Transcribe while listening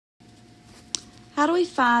How do we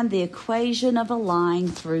find the equation of a line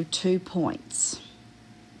through 2 points?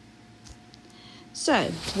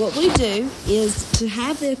 So, what we do is to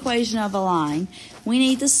have the equation of a line, we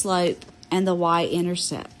need the slope and the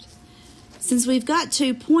y-intercept. Since we've got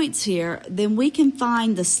 2 points here, then we can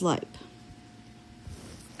find the slope.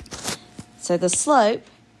 So the slope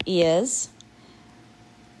is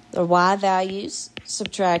the y values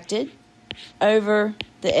subtracted over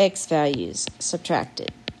the x values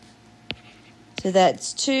subtracted. So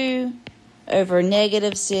that's 2 over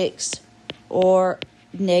negative 6 or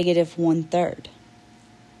negative 1/3.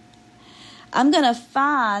 I'm going to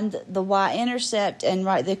find the y-intercept and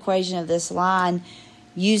write the equation of this line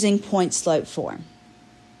using point-slope form,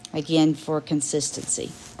 again for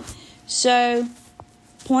consistency. So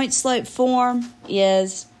point-slope form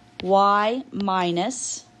is y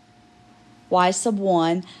minus y sub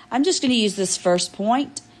 1. I'm just going to use this first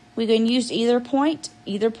point. We can use either point.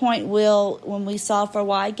 Either point will, when we solve for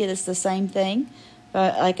y, get us the same thing.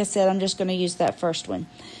 But like I said, I'm just going to use that first one.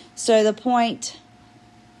 So the point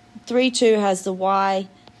 3, 2 has the y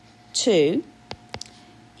 2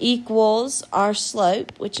 equals our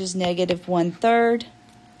slope, which is negative 1/3,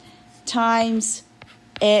 times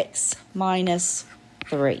x minus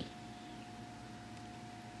 3.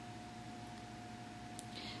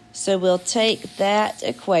 So we'll take that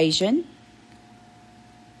equation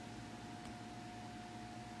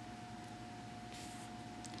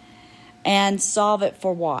and solve it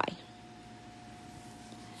for y.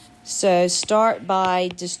 So start by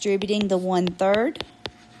distributing the 1/3.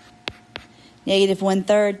 Negative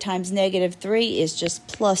 1/3 times negative 3 is just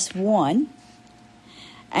plus 1.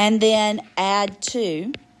 And then add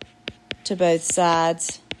 2 to both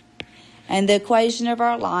sides. And the equation of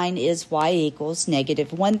our line is y equals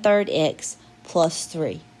negative 1/3 x plus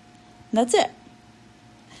 3. And that's it.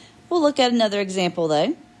 We'll look at another example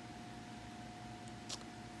though.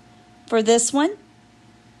 For this one,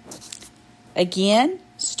 again,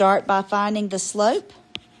 start by finding the slope.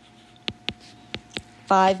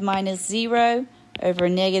 5 minus 0 over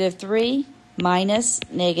negative 3 minus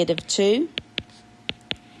negative 2.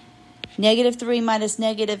 Negative 3 minus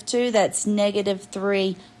negative 2, that's negative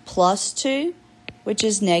 3 plus 2, which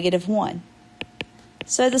is negative 1.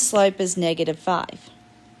 So the slope is negative 5.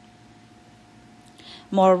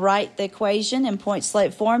 I'm going to write the equation in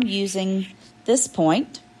point-slope form using this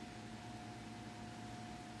point.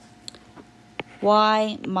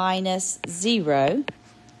 Y minus 0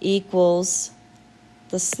 equals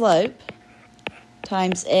the slope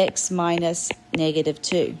times x minus negative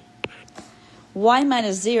 2. Y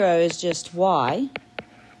minus 0 is just y.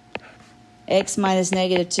 X minus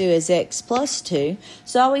negative 2 is x plus 2.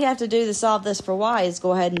 So all we have to do to solve this for y is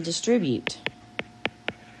go ahead and distribute.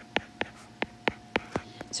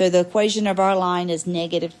 So the equation of our line is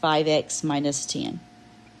negative 5x minus 10.